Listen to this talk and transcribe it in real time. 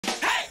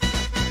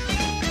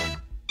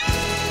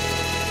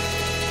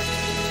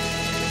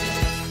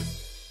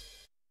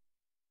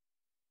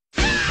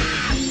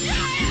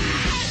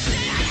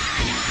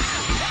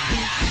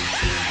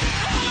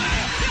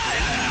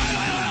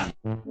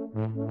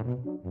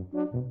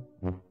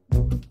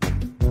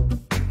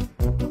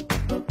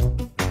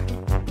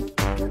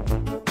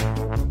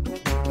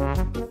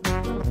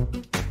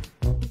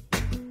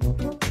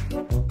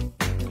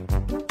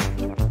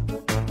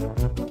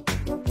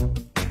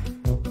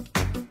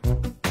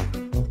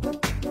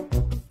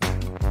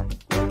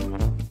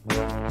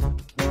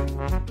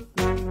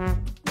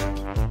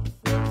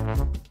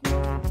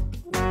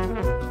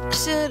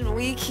Should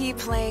we keep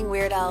playing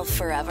Weird Al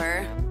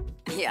forever?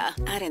 Yeah,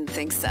 I didn't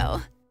think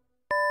so.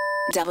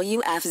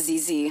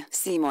 WFZZ,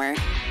 Seymour.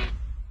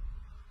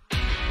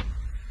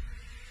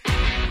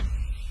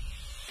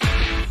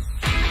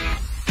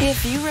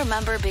 If you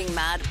remember being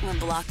mad when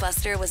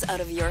Blockbuster was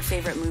out of your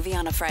favorite movie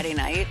on a Friday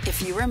night,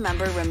 if you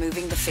remember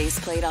removing the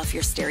faceplate off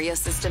your stereo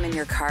system in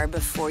your car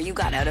before you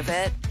got out of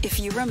it, if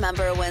you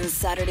remember when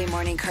Saturday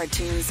morning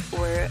cartoons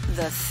were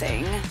the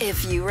thing,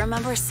 if you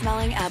remember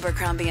smelling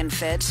Abercrombie &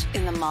 Fitch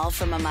in the mall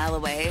from a mile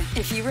away,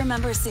 if you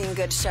remember seeing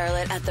Good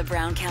Charlotte at the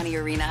Brown County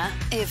Arena,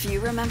 if you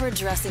remember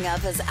dressing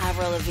up as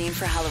Avril Lavigne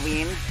for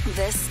Halloween,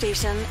 this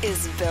station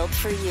is built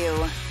for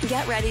you.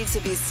 Get ready to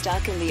be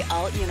stuck in the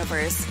alt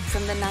universe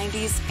from the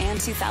 90s and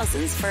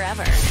 2000s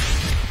forever.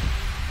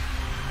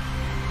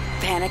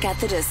 Panic at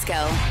the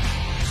Disco,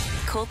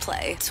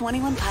 Coldplay,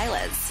 21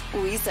 Pilots,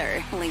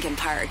 Weezer, Linkin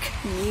Park,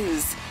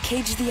 Muse,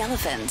 Cage the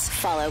Elephant,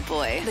 Fall Out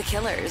Boy, The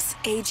Killers,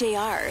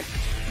 AJR,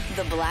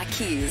 The Black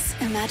Keys,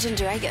 Imagine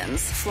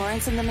Dragons,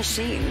 Florence and the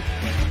Machine,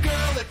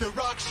 Girl at the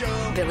rock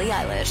show, Billie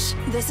Eilish.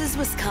 This is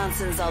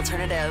Wisconsin's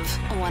alternative,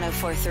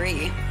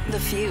 104.3, The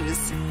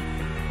Fuse.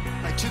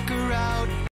 I took her out.